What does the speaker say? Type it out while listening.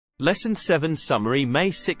Lesson 7 Summary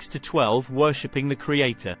May 6 to 12 Worshipping the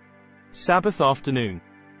Creator. Sabbath afternoon.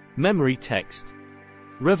 Memory text.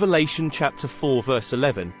 Revelation chapter 4 verse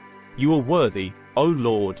 11. You are worthy, O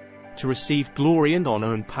Lord, to receive glory and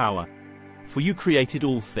honor and power. For you created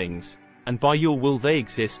all things, and by your will they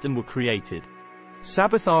exist and were created.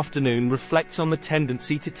 Sabbath afternoon reflects on the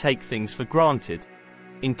tendency to take things for granted,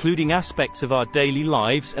 including aspects of our daily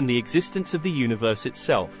lives and the existence of the universe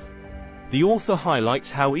itself. The author highlights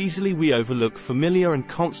how easily we overlook familiar and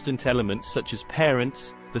constant elements such as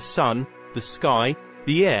parents, the sun, the sky,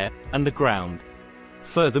 the air, and the ground.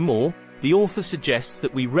 Furthermore, the author suggests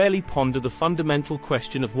that we rarely ponder the fundamental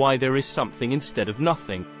question of why there is something instead of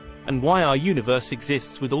nothing, and why our universe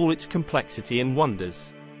exists with all its complexity and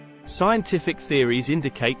wonders. Scientific theories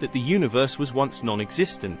indicate that the universe was once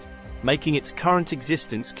non-existent, making its current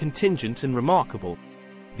existence contingent and remarkable.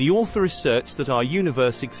 The author asserts that our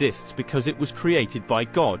universe exists because it was created by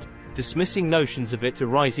God, dismissing notions of it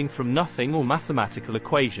arising from nothing or mathematical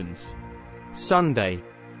equations. Sunday.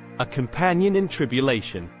 A companion in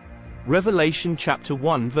tribulation. Revelation chapter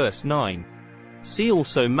 1 verse 9. See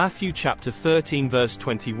also Matthew chapter 13 verse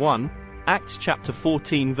 21, Acts chapter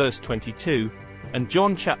 14 verse 22, and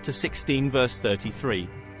John chapter 16 verse 33.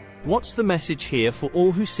 What's the message here for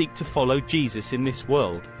all who seek to follow Jesus in this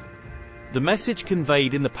world? The message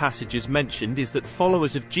conveyed in the passages mentioned is that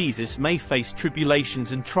followers of Jesus may face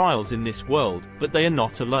tribulations and trials in this world, but they are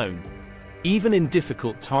not alone. Even in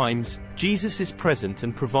difficult times, Jesus is present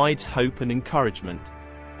and provides hope and encouragement.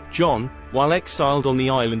 John, while exiled on the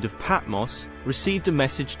island of Patmos, received a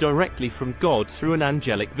message directly from God through an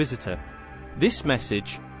angelic visitor. This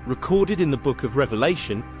message, recorded in the book of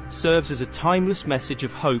Revelation, serves as a timeless message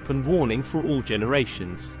of hope and warning for all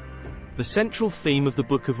generations. The central theme of the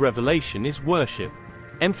book of Revelation is worship,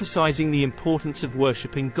 emphasizing the importance of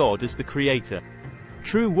worshiping God as the Creator.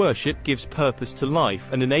 True worship gives purpose to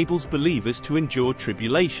life and enables believers to endure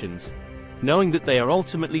tribulations, knowing that they are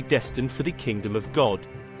ultimately destined for the kingdom of God.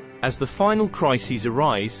 As the final crises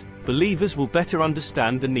arise, believers will better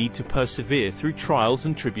understand the need to persevere through trials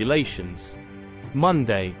and tribulations.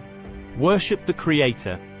 Monday. Worship the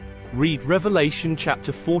Creator. Read Revelation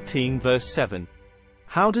chapter 14 verse 7.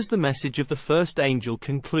 How does the message of the first angel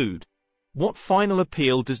conclude? What final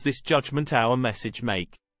appeal does this judgment hour message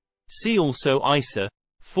make? See also Isa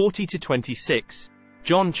 40-26,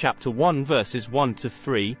 John chapter 1 verses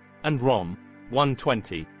 1-3, and Rom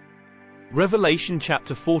 1:20. Revelation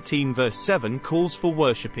chapter 14 verse 7 calls for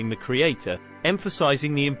worshipping the Creator,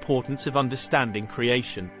 emphasizing the importance of understanding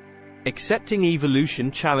creation. Accepting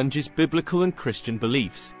evolution challenges biblical and Christian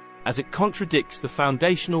beliefs, as it contradicts the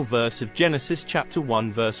foundational verse of Genesis chapter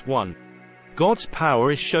 1 verse 1. God's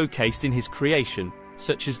power is showcased in His creation,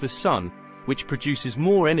 such as the sun, which produces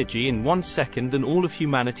more energy in 1 second than all of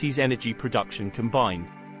humanity's energy production combined.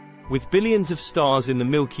 With billions of stars in the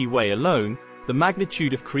Milky Way alone, the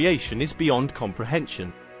magnitude of creation is beyond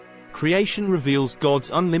comprehension. Creation reveals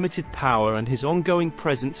God's unlimited power and His ongoing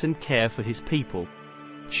presence and care for His people.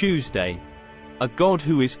 Tuesday. A God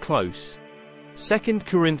who is close. 2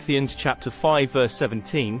 Corinthians chapter 5 verse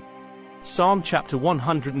 17, Psalm chapter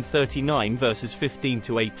 139 verses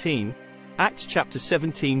 15-18, Acts chapter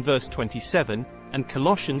 17 verse 27, and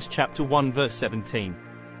Colossians chapter 1 verse 17.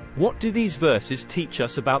 What do these verses teach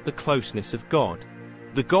us about the closeness of God?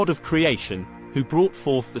 The God of creation, who brought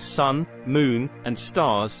forth the sun, moon, and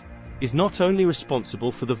stars, is not only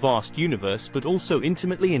responsible for the vast universe but also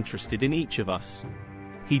intimately interested in each of us.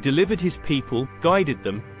 He delivered His people, guided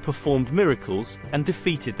them, performed miracles, and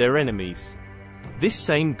defeated their enemies. This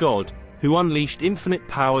same God, who unleashed infinite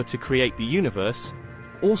power to create the universe,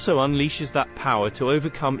 also unleashes that power to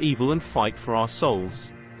overcome evil and fight for our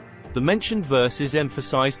souls. The mentioned verses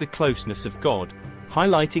emphasize the closeness of God,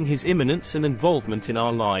 highlighting His immanence and involvement in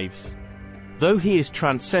our lives. Though He is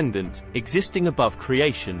transcendent, existing above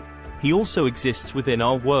creation, He also exists within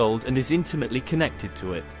our world and is intimately connected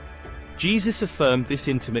to it. Jesus affirmed this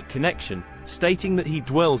intimate connection, stating that He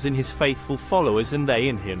dwells in His faithful followers and they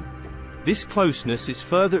in Him. This closeness is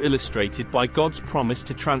further illustrated by God's promise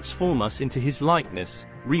to transform us into His likeness,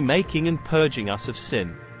 remaking and purging us of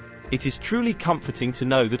sin. It is truly comforting to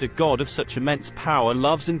know that a God of such immense power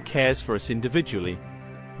loves and cares for us individually.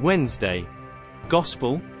 Wednesday.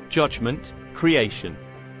 Gospel, Judgment, Creation.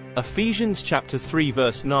 Ephesians chapter 3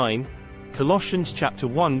 verse 9, Colossians chapter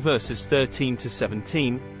 1 verses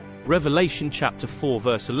 13-17, Revelation chapter 4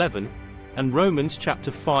 verse 11, and Romans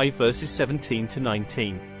chapter 5 verses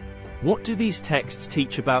 17-19. What do these texts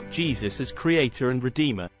teach about Jesus as Creator and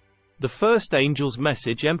Redeemer? The first angel's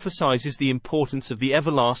message emphasizes the importance of the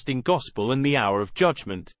everlasting gospel and the hour of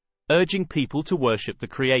judgment, urging people to worship the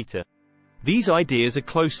Creator. These ideas are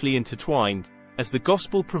closely intertwined, as the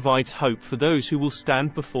Gospel provides hope for those who will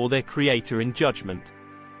stand before their Creator in judgment.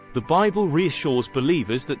 The Bible reassures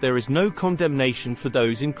believers that there is no condemnation for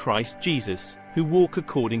those in Christ Jesus, who walk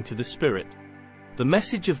according to the Spirit. The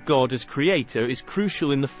message of God as Creator is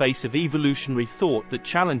crucial in the face of evolutionary thought that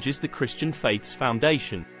challenges the Christian faith's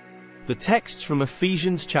foundation. The texts from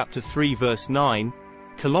Ephesians chapter 3 verse 9,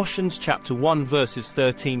 Colossians chapter 1 verses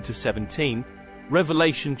 13 to 17,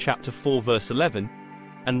 Revelation chapter 4 verse 11,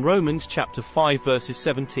 and Romans chapter 5 verses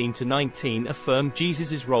 17 to 19 affirm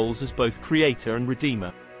Jesus' roles as both Creator and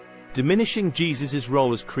Redeemer. Diminishing Jesus'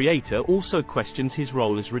 role as Creator also questions his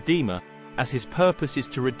role as Redeemer, as his purpose is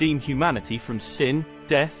to redeem humanity from sin,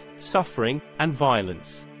 death, suffering, and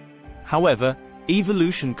violence. However,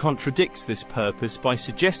 evolution contradicts this purpose by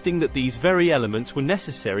suggesting that these very elements were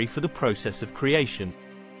necessary for the process of creation.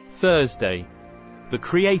 Thursday. The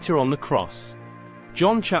Creator on the cross.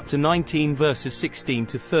 John chapter 19 verses 16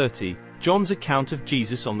 to 30, John's account of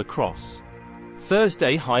Jesus on the cross.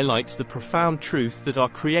 Thursday highlights the profound truth that our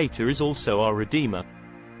Creator is also our Redeemer.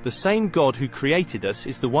 The same God who created us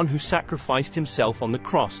is the one who sacrificed himself on the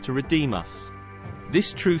cross to redeem us.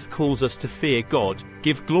 This truth calls us to fear God,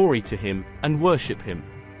 give glory to him, and worship him.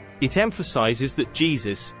 It emphasizes that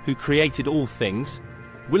Jesus, who created all things,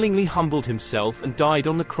 willingly humbled himself and died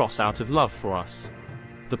on the cross out of love for us.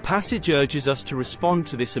 The passage urges us to respond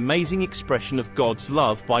to this amazing expression of God's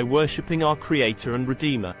love by worshiping our Creator and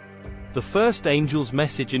Redeemer. The first angel's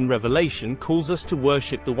message in Revelation calls us to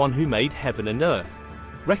worship the one who made heaven and earth,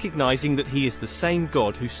 recognizing that he is the same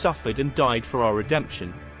God who suffered and died for our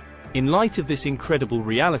redemption. In light of this incredible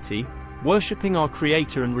reality, worshiping our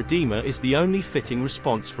Creator and Redeemer is the only fitting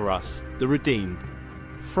response for us, the redeemed.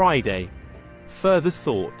 Friday. Further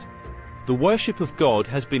thought. The worship of God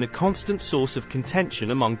has been a constant source of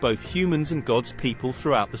contention among both humans and God's people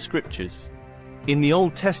throughout the Scriptures. In the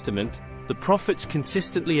Old Testament, the prophets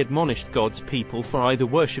consistently admonished God's people for either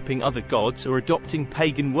worshipping other gods or adopting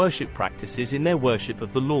pagan worship practices in their worship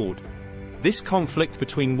of the Lord. This conflict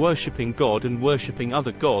between worshipping God and worshipping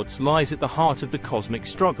other gods lies at the heart of the cosmic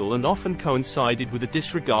struggle and often coincided with a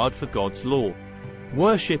disregard for God's law.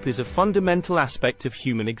 Worship is a fundamental aspect of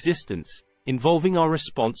human existence, involving our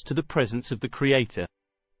response to the presence of the Creator.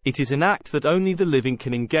 It is an act that only the living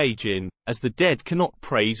can engage in, as the dead cannot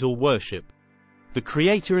praise or worship. The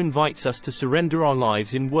Creator invites us to surrender our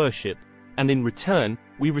lives in worship, and in return,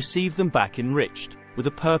 we receive them back enriched, with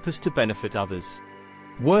a purpose to benefit others.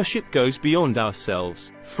 Worship goes beyond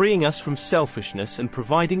ourselves, freeing us from selfishness and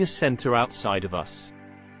providing a center outside of us.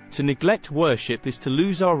 To neglect worship is to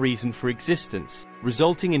lose our reason for existence,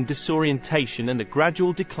 resulting in disorientation and a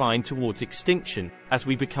gradual decline towards extinction, as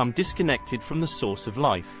we become disconnected from the source of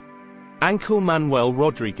life. Ángel Manuel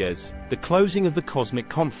Rodriguez, The Closing of the Cosmic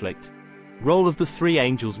Conflict. Role of the Three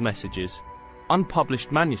Angels' Messages.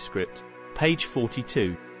 Unpublished manuscript, page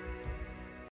 42.